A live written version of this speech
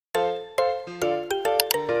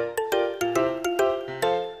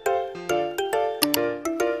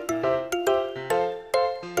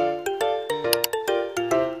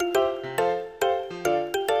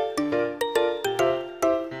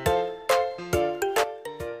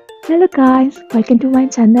Hello guys, welcome to my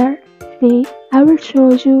channel. Today I will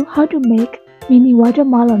show you how to make mini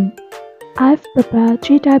watermelon. I've prepared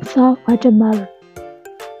 3 types of watermelon.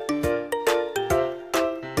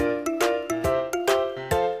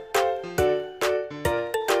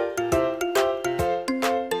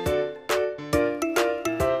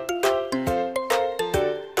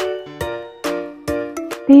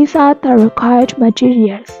 These are the required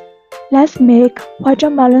materials. Let's make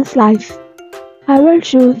watermelon slice. I will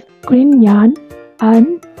use green yarn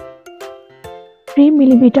and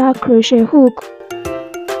 3mm crochet hook.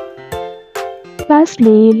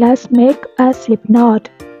 Firstly, let's make a slip knot.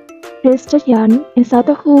 Place the yarn inside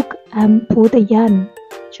the hook and pull the yarn.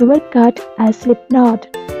 You will cut a slip knot.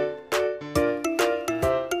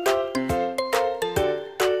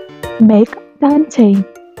 Make 10 chain.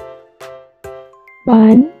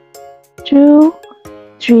 1, 2,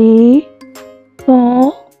 3,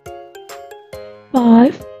 4,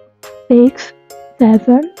 5, 6,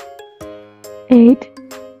 7, 8,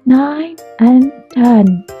 9 and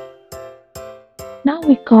 10. Now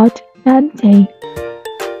we got 10 chain.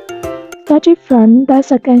 Starting from the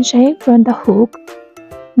second chain from the hook,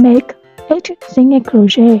 make 8 single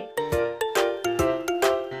crochet.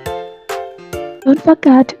 Don't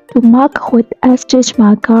forget to mark with a stitch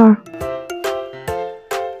marker.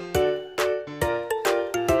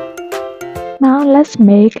 Now let's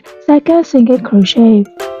make second single crochet,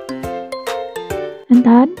 and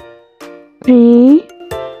then 3,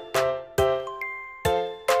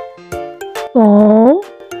 4,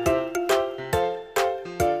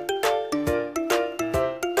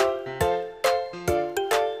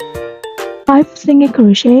 5 single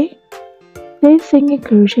crochet, 6 single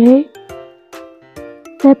crochet,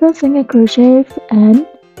 7 single crochet and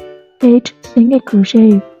 8 single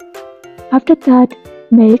crochet. After that,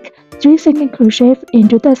 make 3 single crochet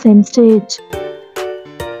into the same stitch.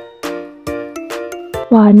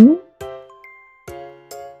 1,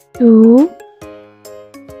 2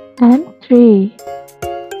 and 3,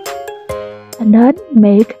 and then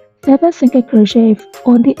make 7 single crochet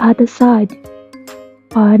on the other side.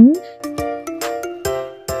 1,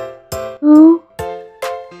 2,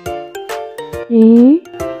 3,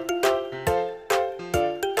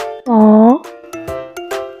 4,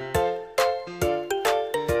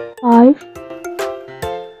 5,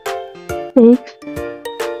 6,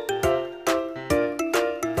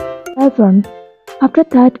 7. After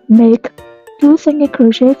that, make 2 single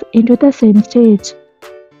crochet into the same stitch,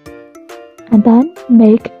 and then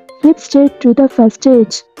make slip stitch to the first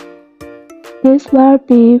stitch. This will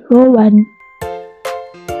be row 1.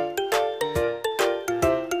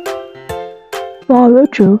 For row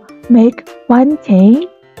 2, make 1 chain,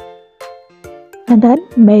 and then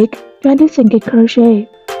make 20 single crochet.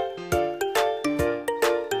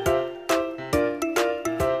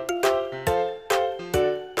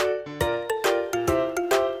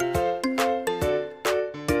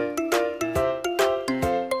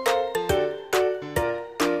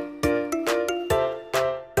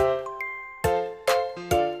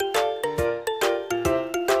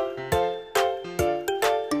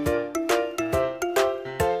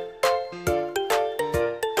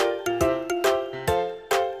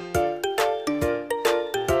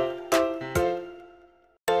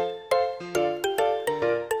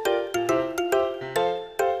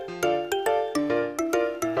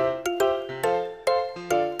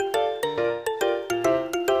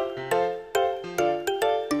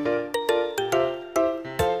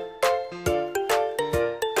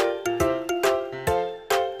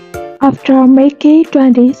 After making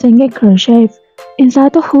 20 single crochet,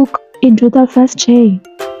 insert the hook into the first chain.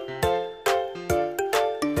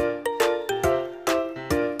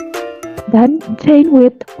 Then chain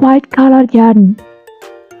with white color yarn.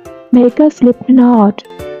 Make a slip knot.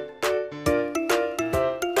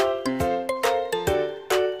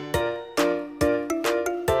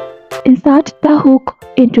 Insert the hook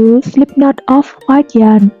into slip knot of white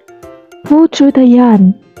yarn. Pull through the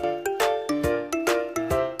yarn.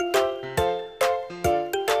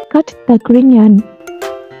 Cut the green yarn.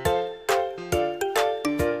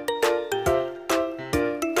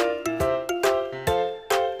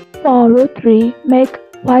 For row 3, make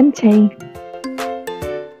 1 chain.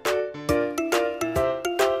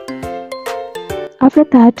 After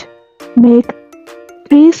that, make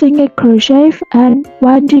 3 single crochet and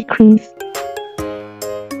 1 decrease.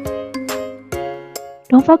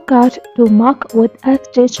 Don't forget to mark with a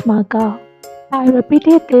stitch marker. I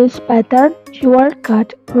repeated this pattern. You will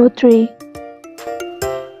cut row 3.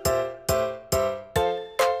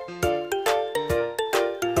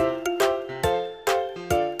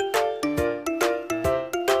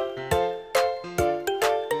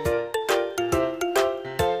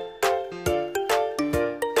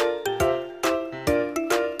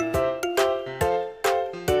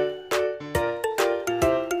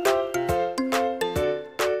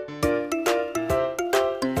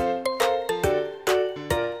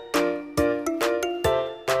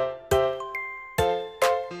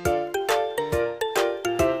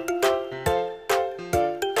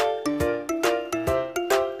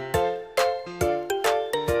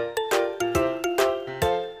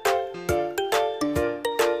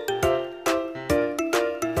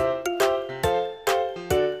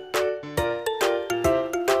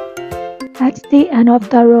 At the end of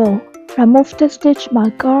the row, remove the stitch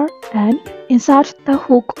marker and insert the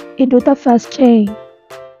hook into the first chain.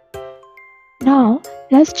 Now,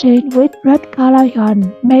 let's chain with red color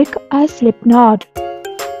yarn. Make a slip knot.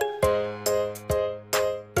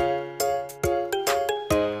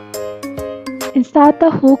 Insert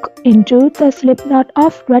the hook into the slip knot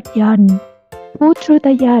of red yarn. Pull through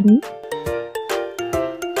the yarn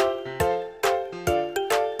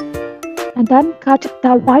and then cut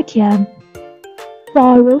the white yarn.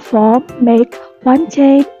 For row 4, make 1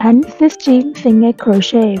 chain and 16 single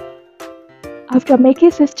crochet. After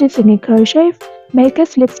making 16 single crochet, make a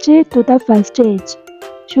slip stitch to the first stitch.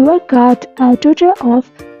 You will cut a total of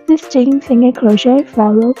 16 single crochet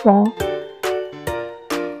for row 4.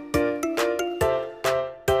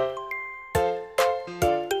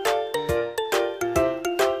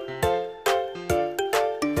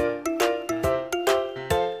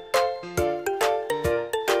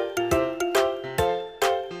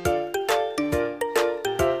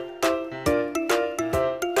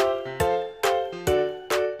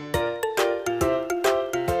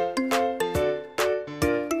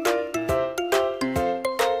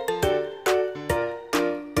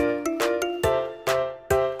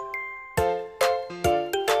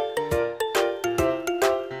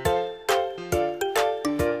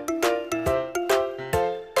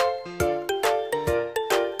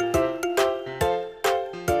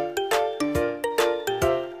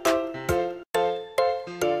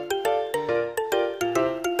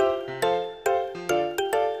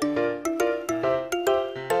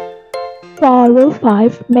 For row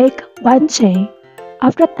 5, make 1 chain.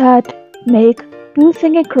 After that, make 2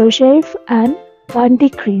 single crochet and 1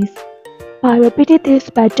 decrease. By repeating this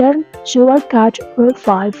pattern, you will cut row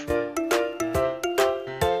 5.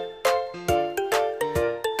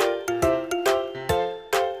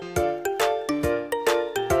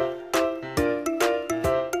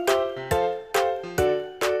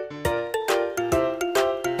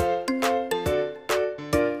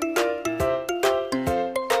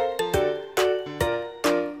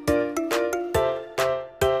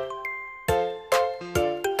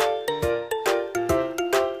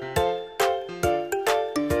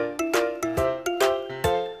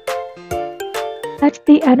 At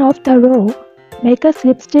the end of the row, make a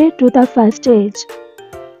slip stitch to the first stitch.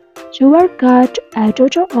 You will cut a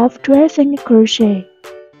total of 12 single crochet.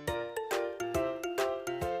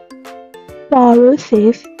 For row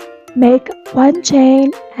 6, make 1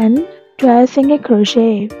 chain and 12 single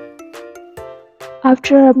crochet.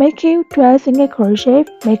 After making 12 single crochet,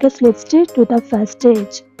 make a slip stitch to the first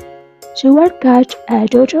stitch. You will cut a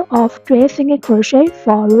total of 12 single crochet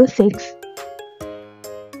for row 6.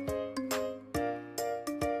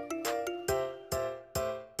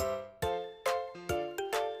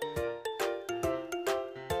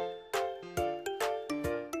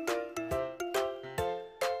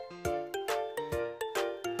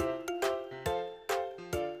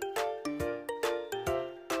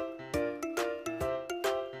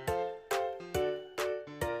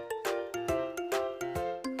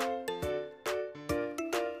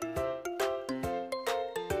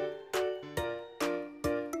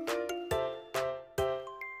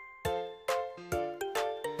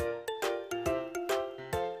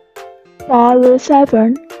 For row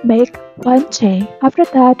 7, make 1 chain. After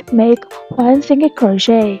that, make 1 single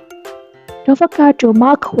crochet. Don't forget to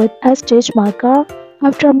mark with a stitch marker.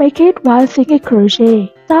 After making 1 single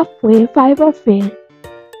crochet, start with fiber fill.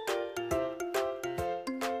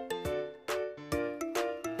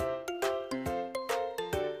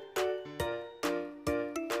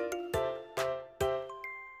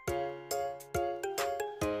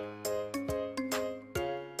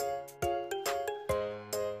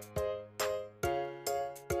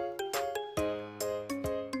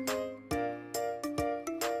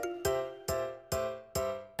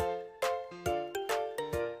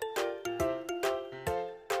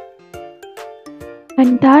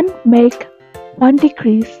 And then make 1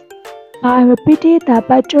 decrease. By repeating the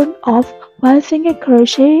pattern of 1 single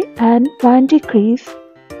crochet and 1 decrease,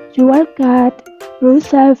 you will get row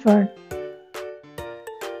 7.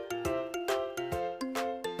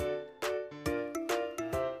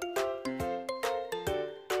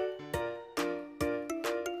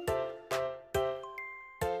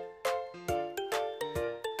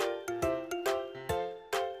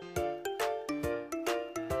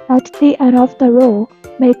 At the end of the row,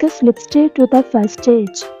 make a slip stitch to the first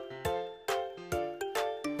stitch.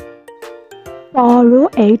 For row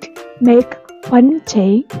 8, make 1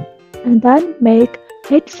 chain and then make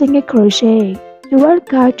 8 single crochet. You will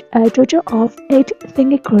cut a total of 8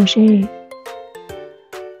 single crochet.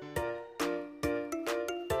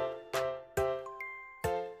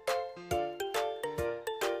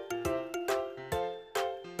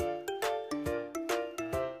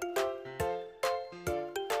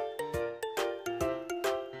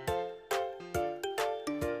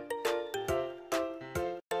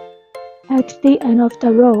 At the end of the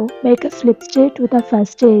row, make a slip stitch to the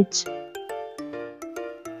first stitch.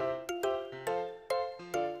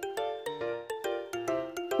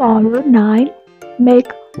 For row 9, make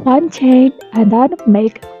 1 chain and then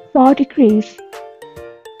make 4 decrease.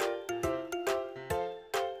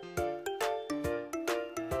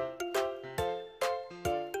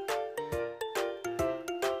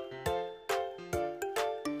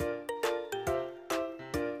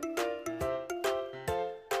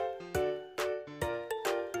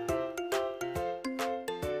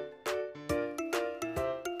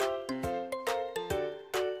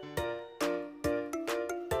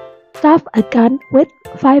 Stuff again with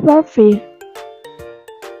fiber fill.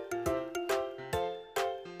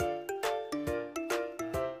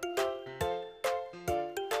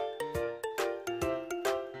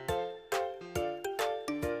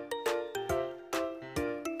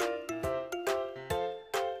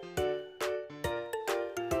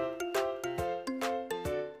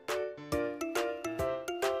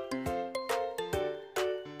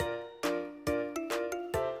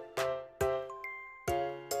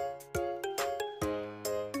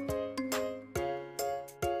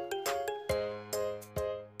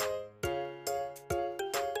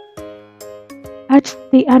 At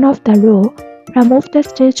the end of the row, remove the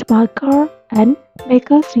stitch marker and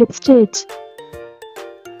make a slip stitch.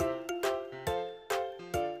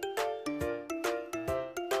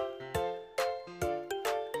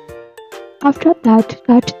 After that,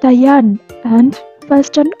 cut the yarn and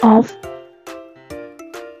fasten off.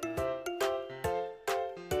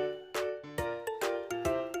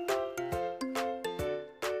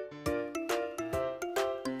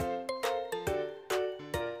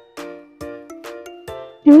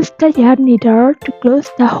 Use the yarn needle to close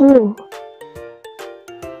the hole.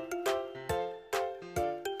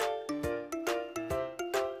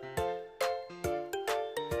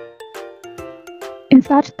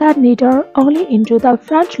 Insert the needle only into the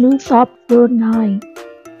front loop of row 9.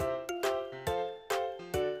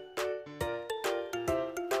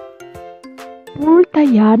 Pull the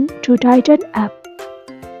yarn to tighten up.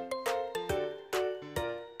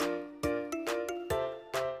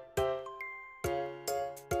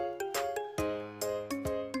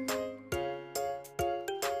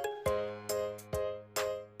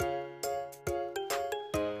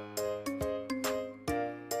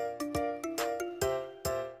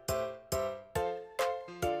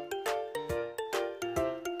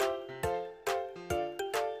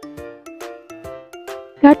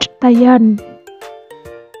 Cut the yarn.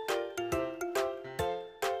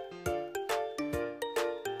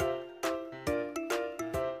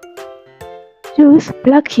 Use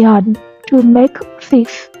black yarn to make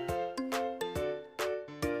 6.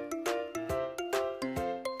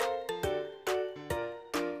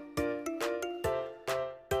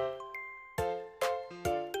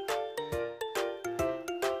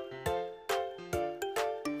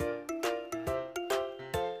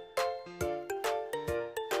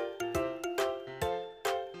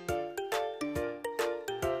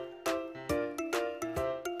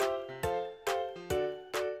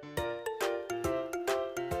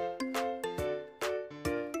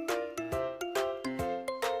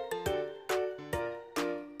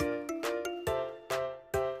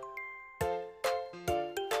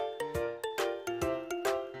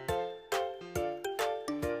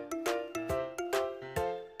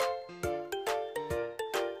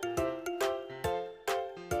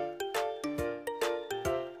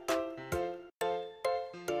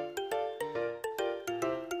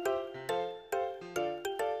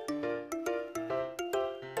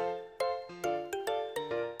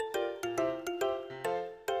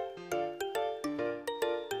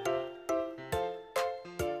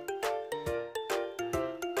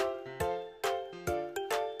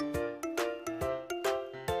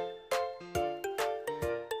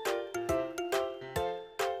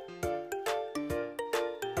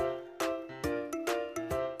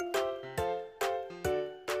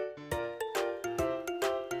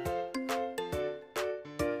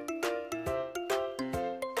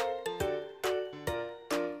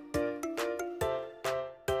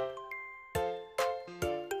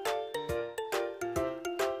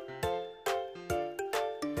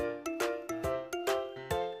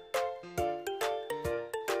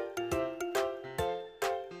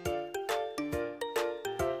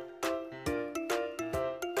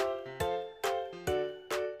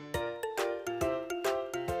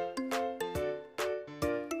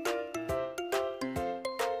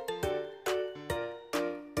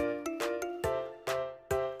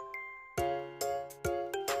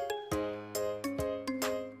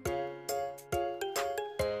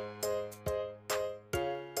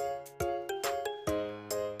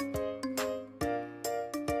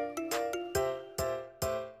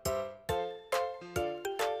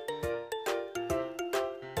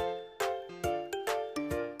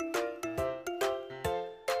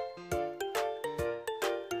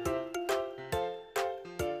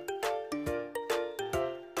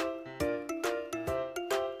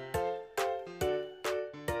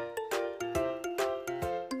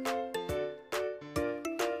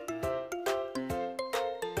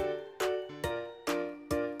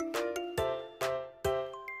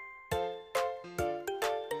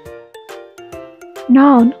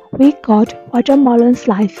 Now we got watermelon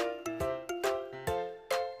slice.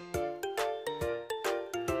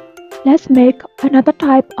 Let's make another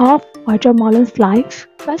type of watermelon slice.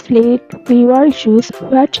 Firstly, we will use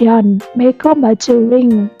red yarn. Make a magic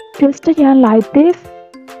ring. Twist the yarn like this.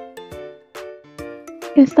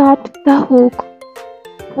 Insert the hook.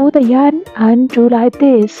 Pull the yarn and do like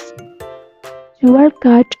this. You will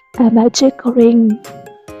get a magic ring.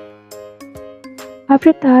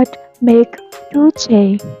 After that, make 2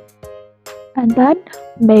 chain and then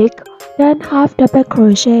make 10 half double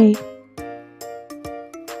crochet.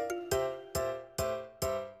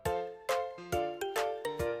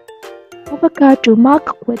 Don't forget to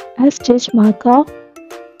mark with a stitch marker.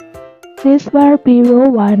 This will be row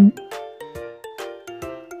 1.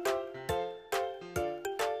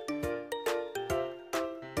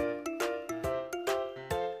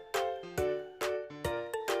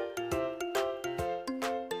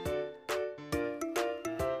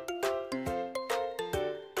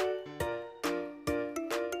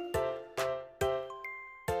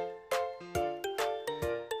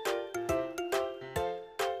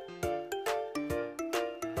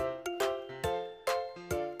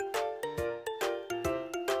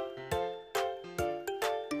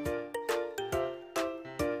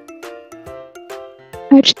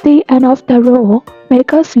 At the end of the row,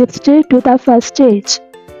 make a slip stitch to the first stitch.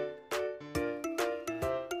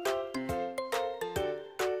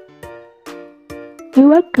 You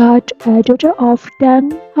will get a total of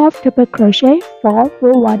 10 half double crochet for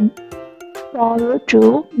row 1. For row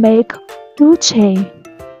 2, make 2 chain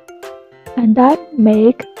and then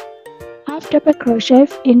make half double crochet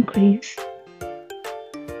increase,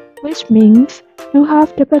 which means 2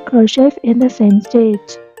 half double crochet in the same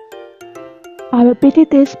stitch. I repeated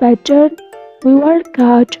this pattern. We will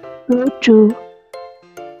get row 2.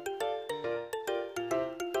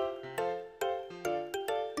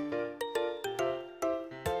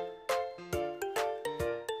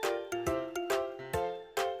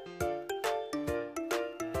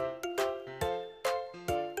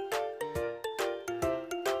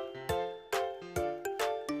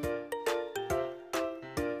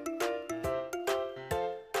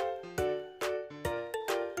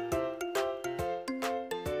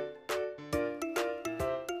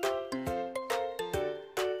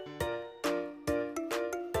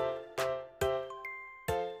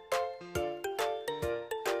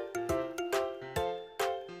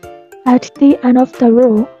 At the end of the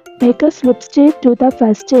row, make a slip stitch to the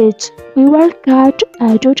first stitch. We will get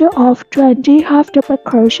a total of 20 half double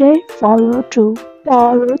crochet for row 2.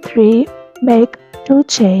 For row 3, make 2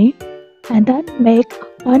 chain and then make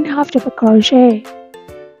 1 half double crochet.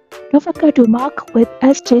 Don't forget to mark with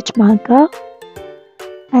a stitch marker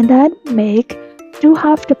and then make 2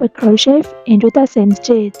 half double crochet into the same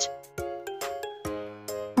stitch.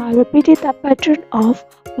 I repeated the pattern of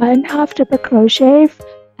 1 half double crochet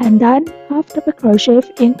and then half double crochet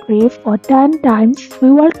increase for 10 times. We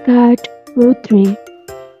will get row 3.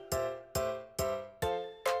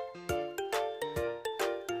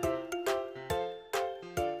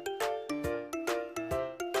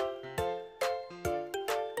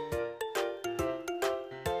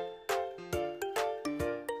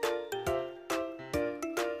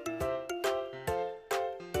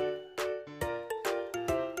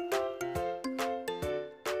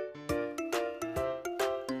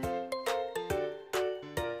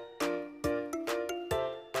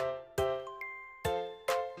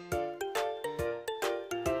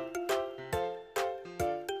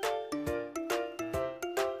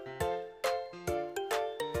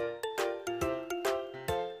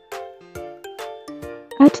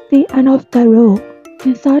 At the end of the row,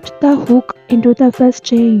 insert the hook into the first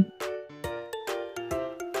chain.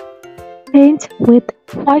 Paint with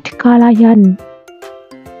white color yarn.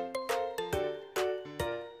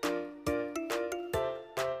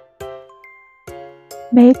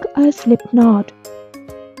 Make a slip knot.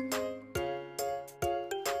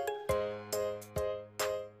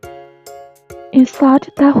 Insert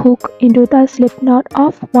the hook into the slip knot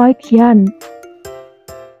of white yarn.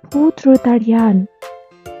 Pull through the yarn.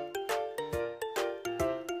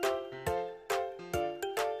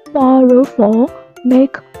 For row 4,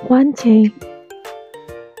 make 1 chain.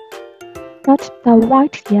 Cut the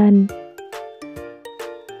white yarn.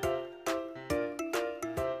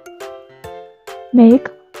 Make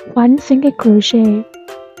 1 single crochet.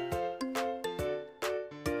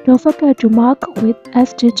 Don't forget to mark with a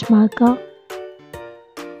stitch marker.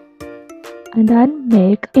 And then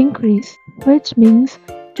make increase, which means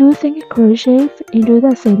 2 single crochet into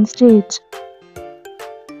the same stitch.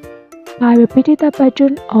 I repeated the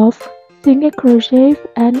pattern of single crochet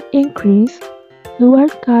and increase.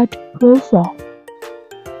 keyword card row 4.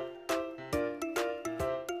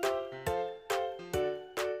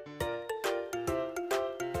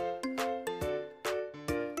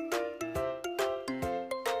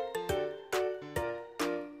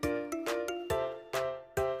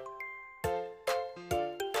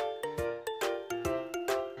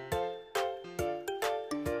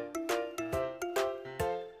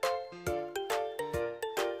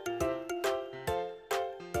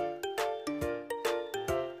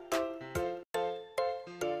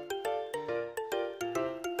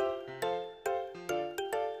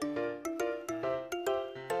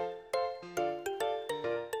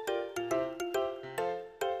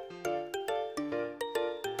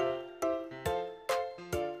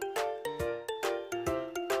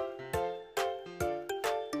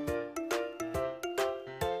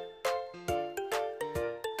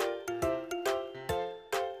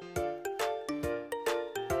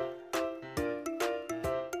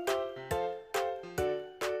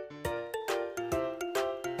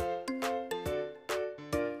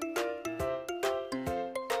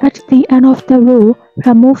 At the end of the row,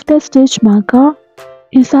 remove the stitch marker,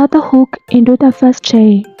 insert the hook into the first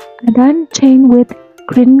chain, and then chain with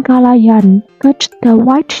green color yarn. Cut the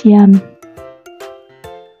white yarn.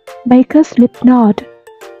 Make a slip knot.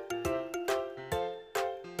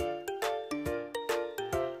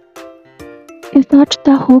 Insert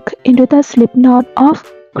the hook into the slip knot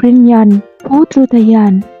of green yarn. Pull through the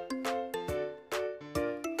yarn.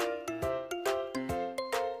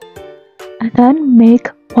 And then make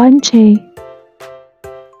one chain.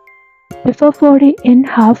 Before folding in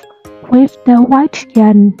half with the white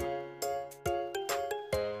yarn.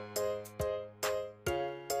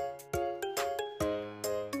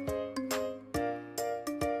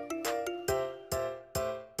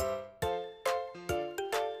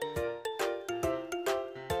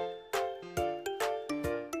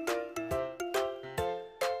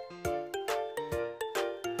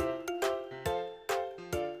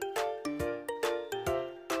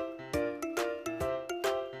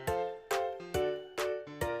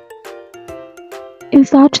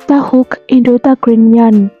 Insert the hook into the green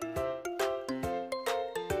yarn.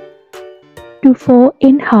 To fold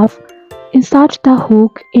in half, insert the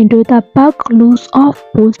hook into the back loose of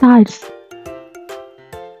both sides.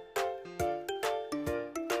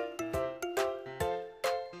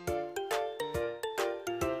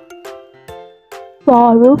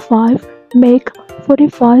 For row 5, make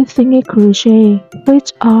 45 single crochet,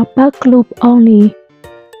 which are back loop only.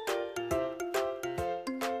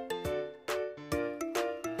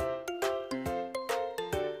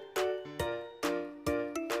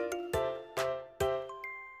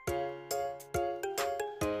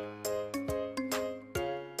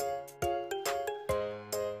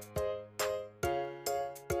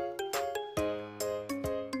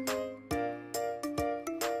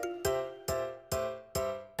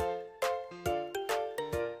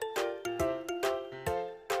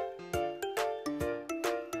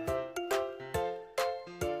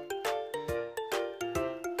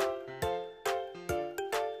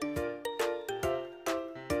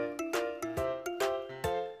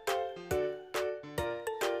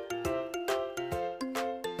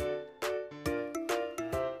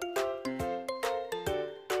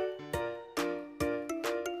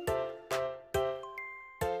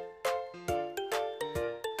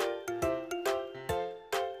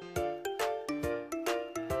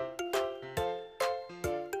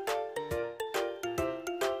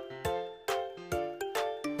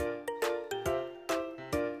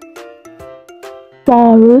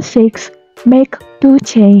 For row 6, make 2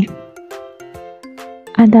 chain,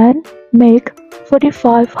 and then make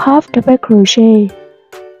 45 half double crochet.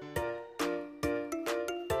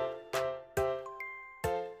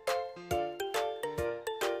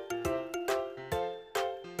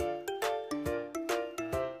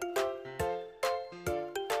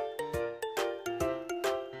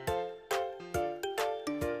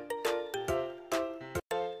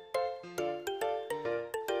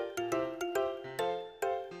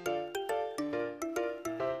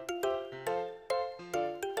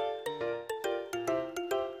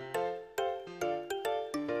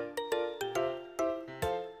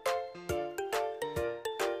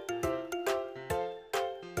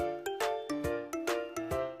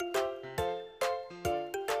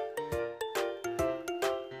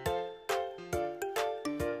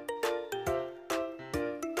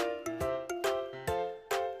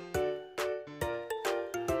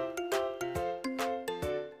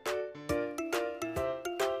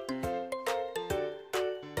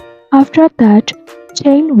 After that,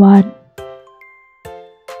 chain 1.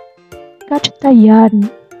 Cut the yarn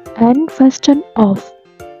and fasten off.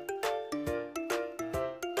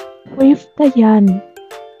 Weave the yarn.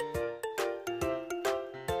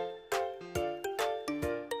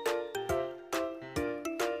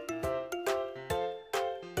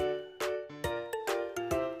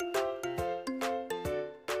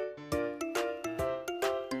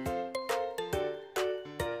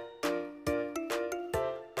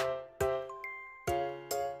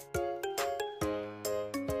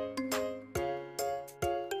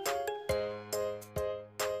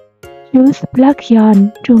 Use black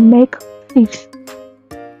yarn to make thieves.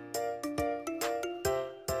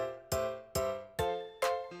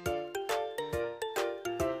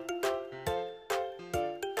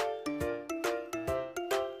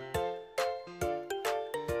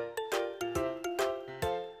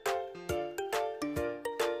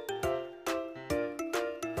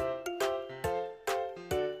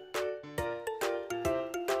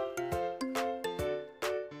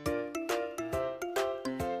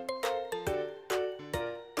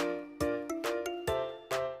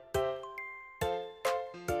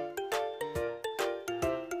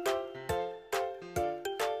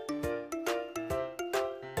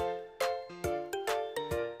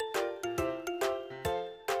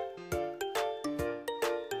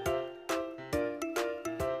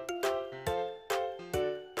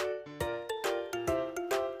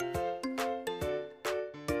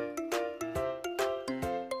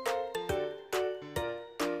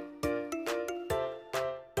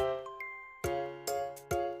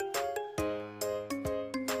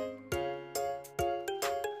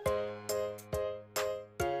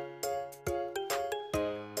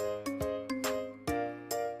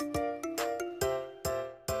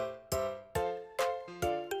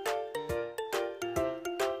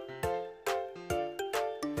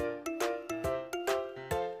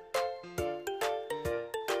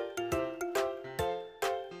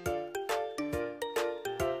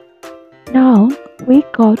 Now we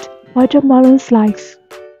got watermelon slices.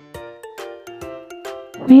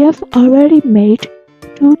 We have already made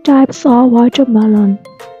two types of watermelon.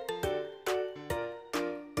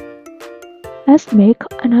 Let's make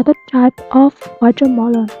another type of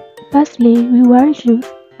watermelon. Firstly, we will use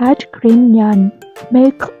light green yarn.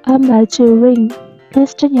 Make a magic ring.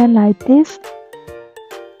 Twist the yarn like this.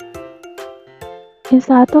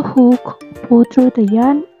 Inside the hook, pull through the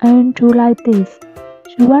yarn and do like this.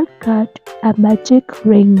 You will cut a magic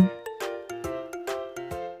ring.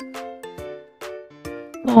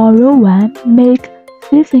 For row 1, make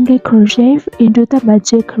 3 single crochet into the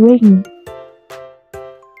magic ring.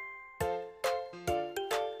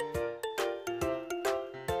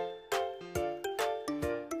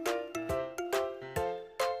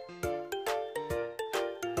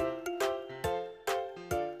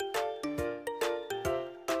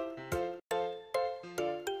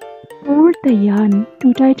 Pull the yarn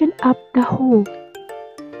to tighten up the hook.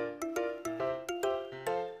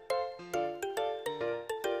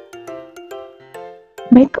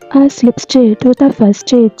 Make a slip stitch to the first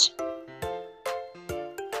stitch.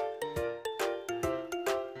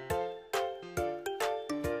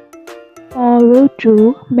 For row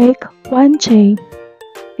 2, make 1 chain.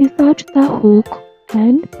 Insert the hook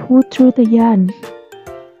and pull through the yarn.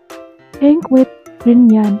 Chain with green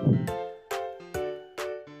yarn.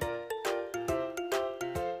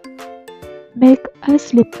 Make a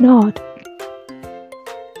slip knot.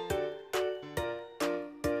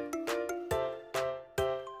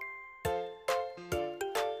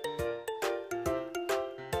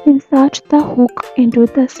 Insert the hook into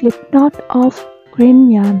the slip knot of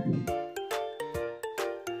green yarn.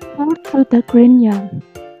 Pull through the green yarn.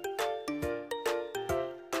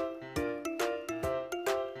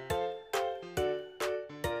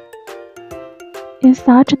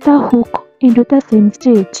 Insert the hook into the same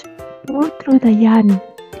stitch. Pull through the yarn.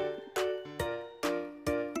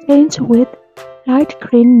 Change with light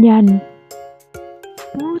green yarn.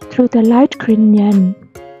 Pull through the light green yarn.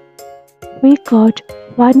 We got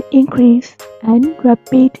 1 increase and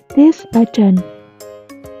repeat this pattern.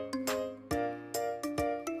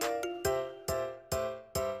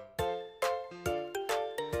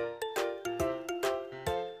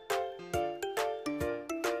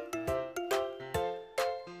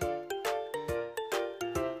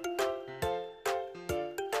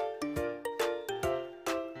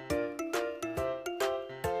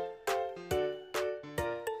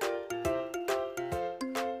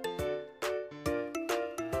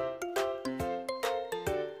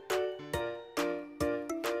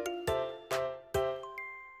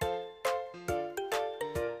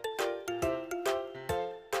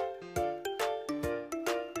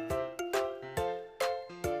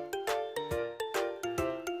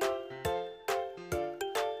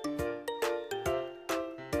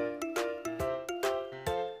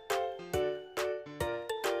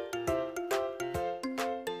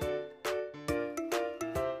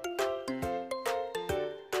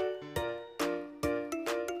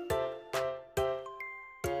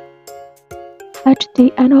 At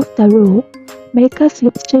the end of the row, make a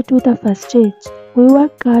slip stitch to the first stitch. We will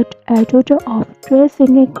cut a total of 12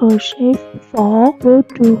 single crochet for row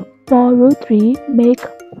 2. For row 3, make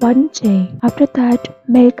 1 chain. After that,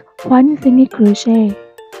 make 1 single crochet.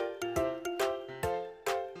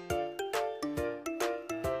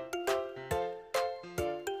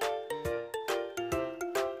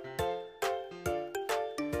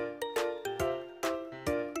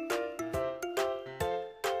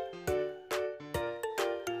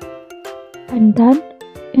 And then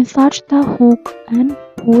insert the hook and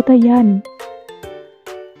pull the yarn.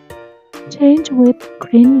 Change with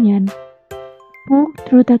green yarn. Pull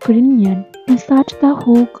through the green yarn. Insert the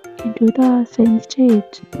hook into the same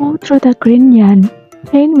stitch. Pull through the green yarn.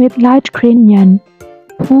 Chain with light green yarn.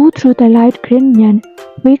 Pull through the light green yarn.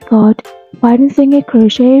 We got 1 single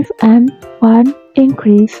crochet and 1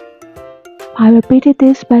 increase. I repeated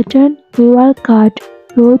this pattern. We will cut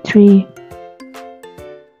row 3.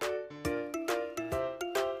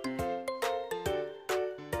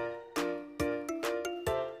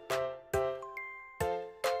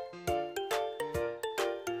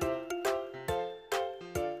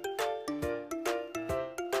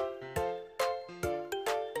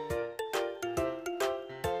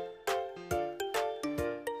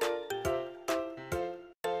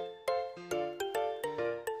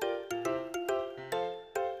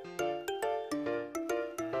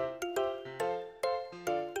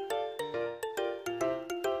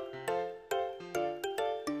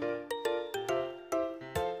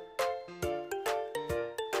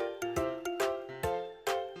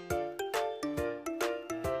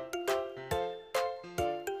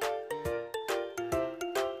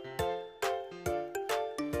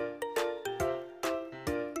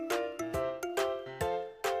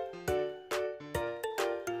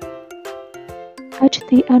 At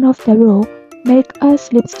the end of the row, make a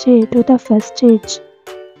slip stitch to the first stitch.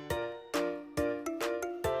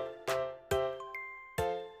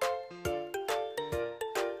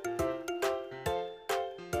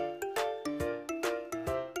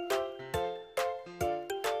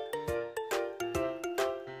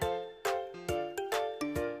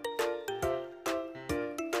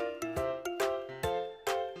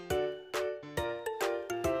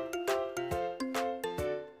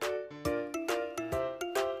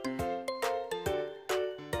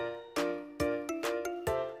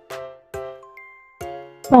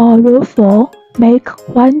 For row 4, make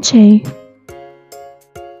 1 chain.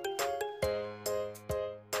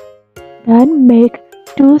 Then make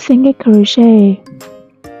 2 single crochet.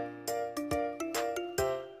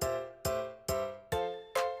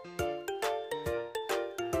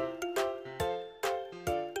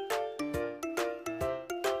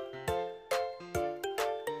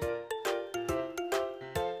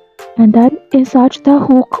 And then insert the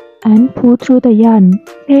hook and pull through the yarn.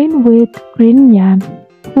 Chain with green yarn.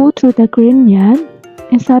 Pull through the green yarn.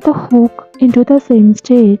 Insert the hook into the same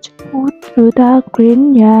stitch. Pull through the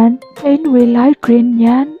green yarn. Chain with light green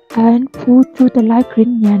yarn and pull through the light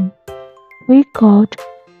green yarn. We got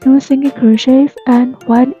 2 single crochet and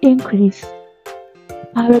 1 increase.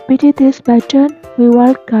 I repeated this pattern. We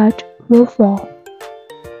will cut row 4.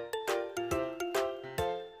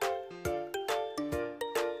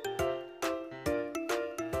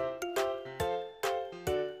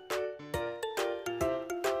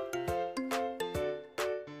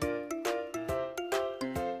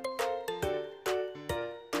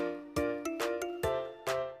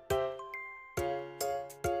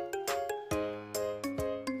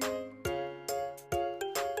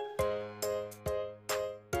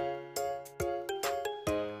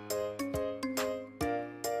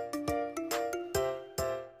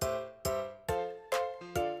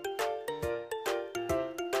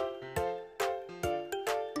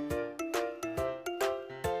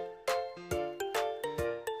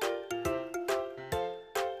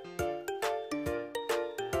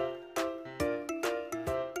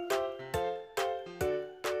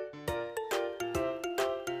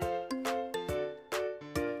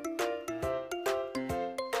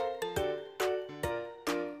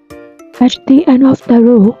 At the end of the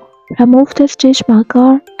row, remove the stitch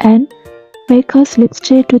marker and make a slip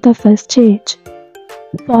stitch to the first stitch.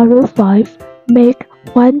 For row 5, make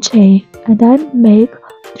 1 chain and then make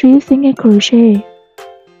 3 single crochet.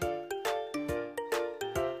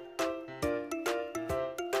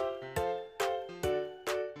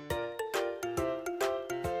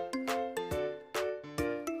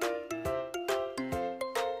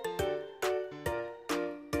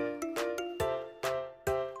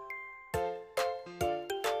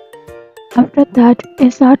 After that,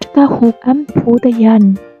 insert the hook and pull the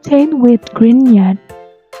yarn. Chain with green yarn.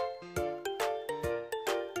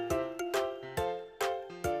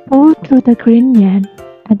 Pull through the green yarn,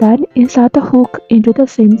 and then insert the hook into the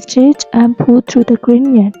seam stitch and pull through the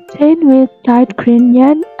green yarn. Chain with light green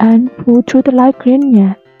yarn and pull through the light green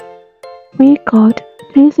yarn. We got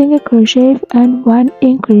 3 single crochet and 1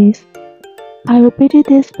 increase. I repeated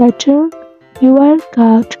this pattern. You will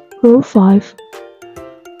get row 5.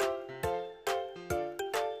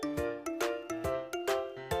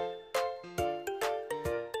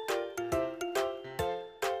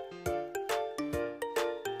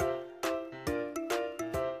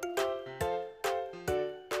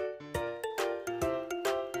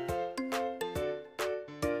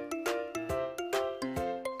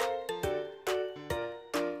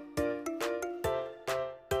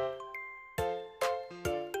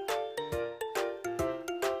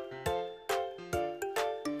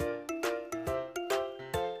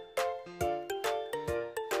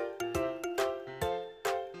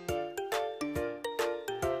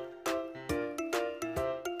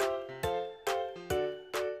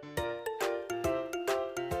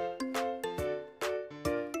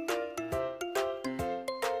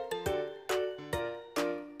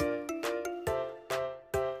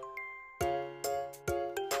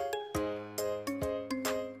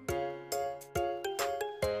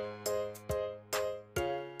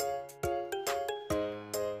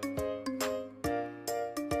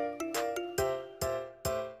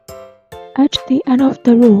 At the end of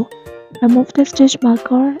the row, remove the stitch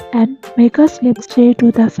marker and make a slip stitch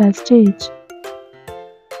to the first stitch.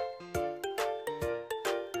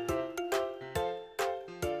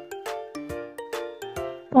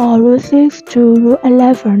 For row 6 to row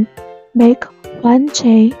 11, make 1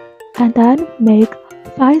 chain and then make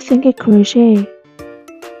 5 single crochet.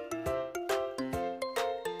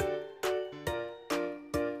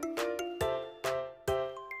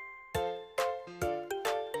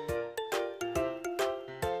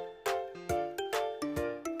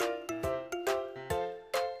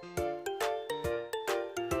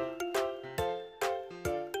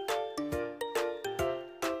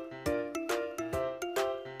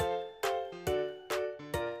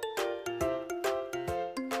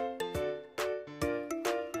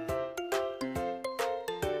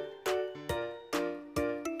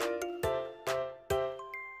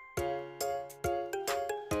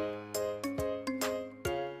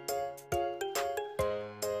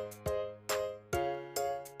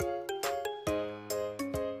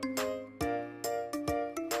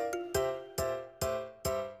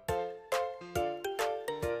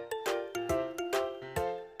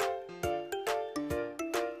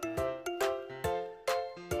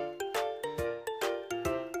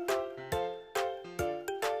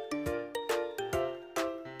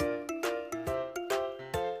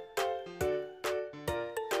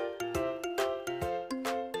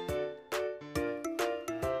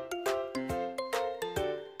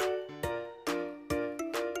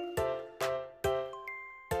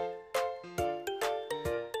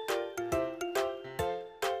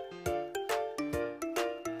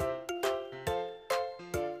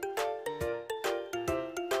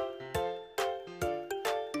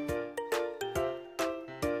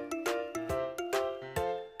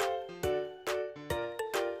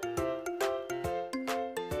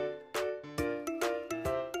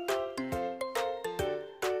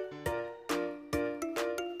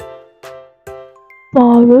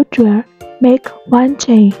 For row 12, make 1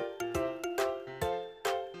 chain.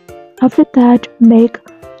 After that, make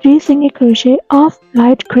 3 single crochet of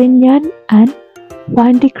light green yarn and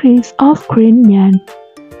 1 decrease of green yarn.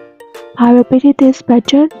 I repeated this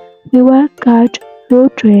pattern. You will get row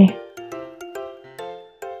 12.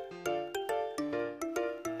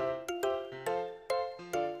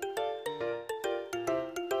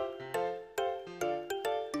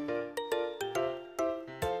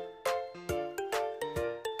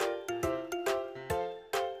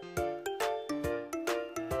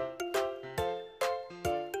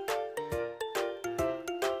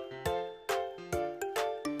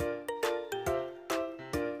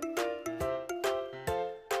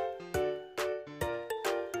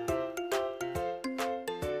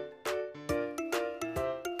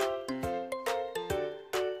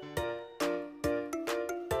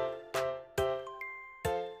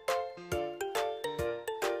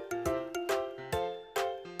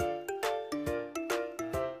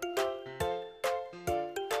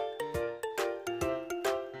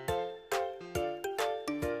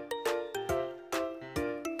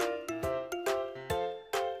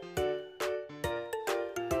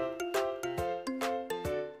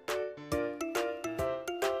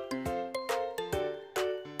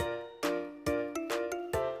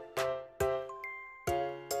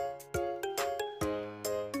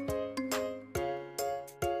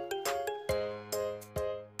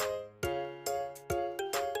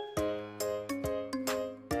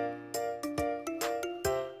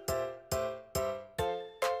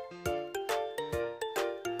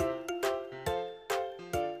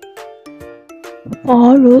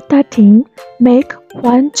 For row 13, make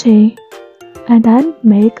 1 chain and then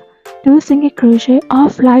make 2 single crochet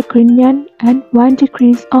of light green yarn and 1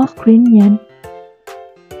 decrease of green yarn.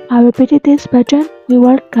 I repeated this pattern, we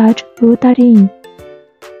will cut row 13.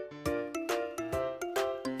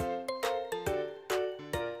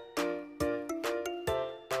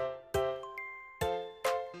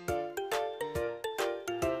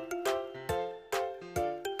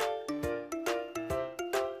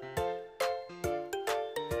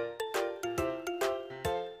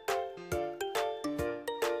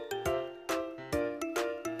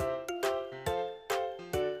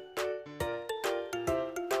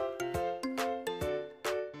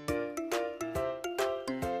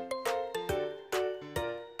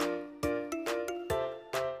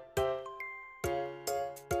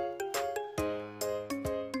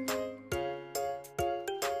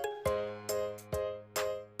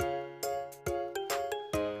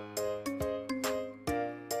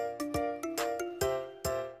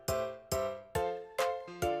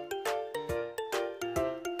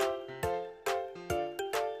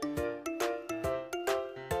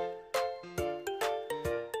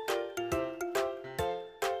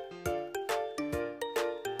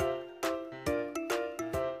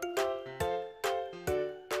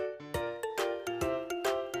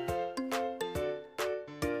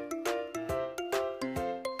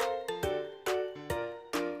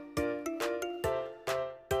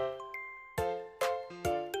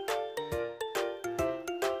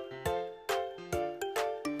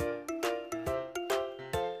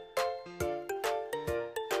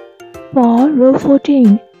 For row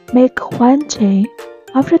 14, make 1 chain.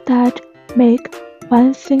 After that, make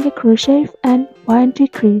 1 single crochet and 1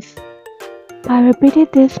 decrease. By repeating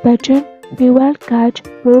this pattern, we will cut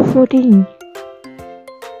row 14.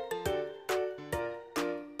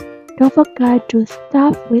 Don't forget to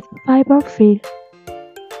stuff with fiber fill.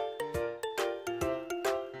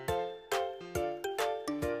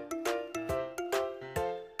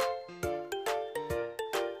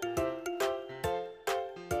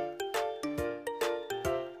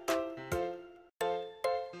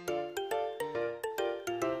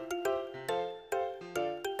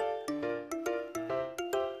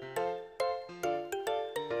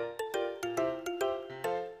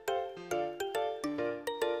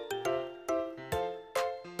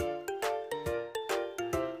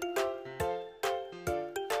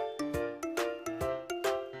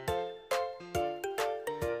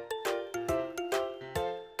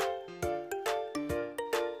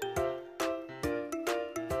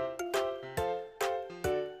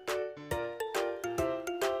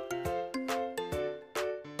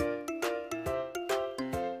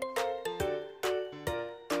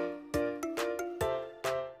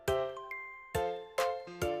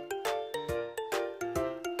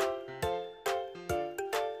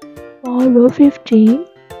 For row 15,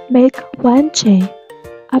 make 1 chain.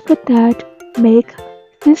 After that, make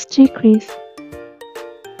 6 decrease.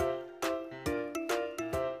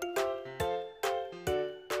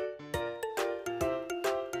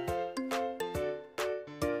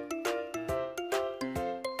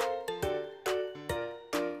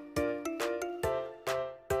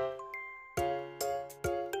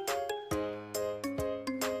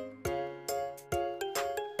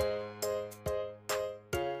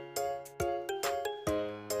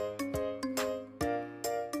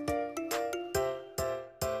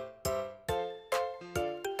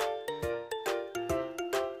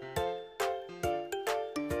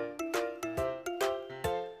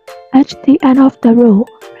 At the end of the row,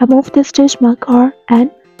 remove the stitch marker and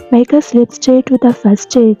make a slip stitch to the first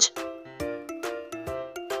stitch.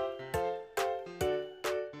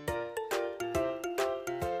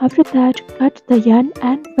 After that, cut the yarn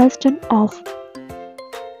and fasten off.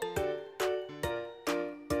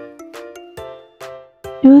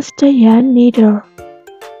 Use the yarn needle.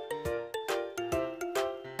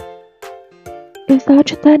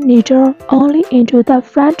 Insert the needle only into the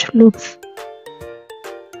front loops.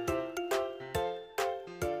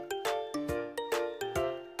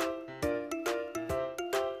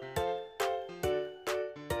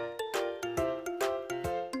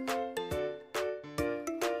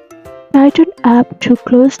 Tighten up to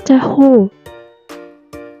close the hole.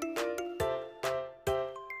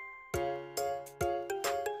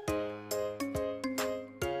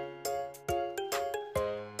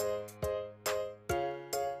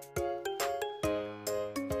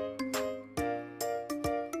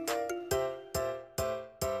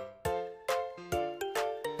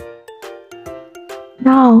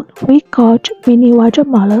 Now we cut mini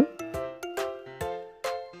watermelon.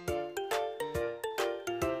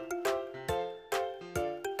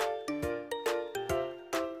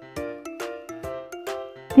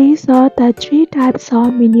 These are the 3 types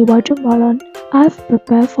of mini watermelon I've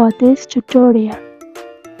prepared for this tutorial.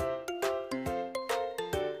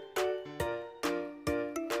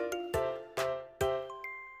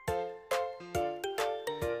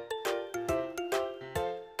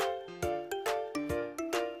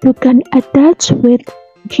 You can attach with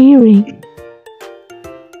keyring.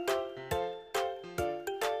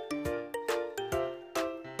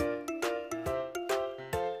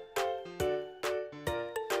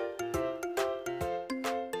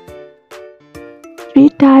 Three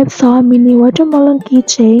types of mini watermelon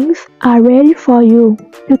keychains are ready for you.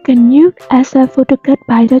 You can use as a photocard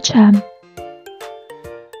by the charm.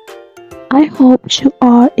 I hope you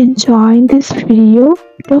are enjoying this video.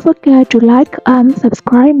 Don't forget to like and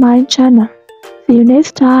subscribe my channel. See you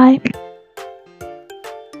next time.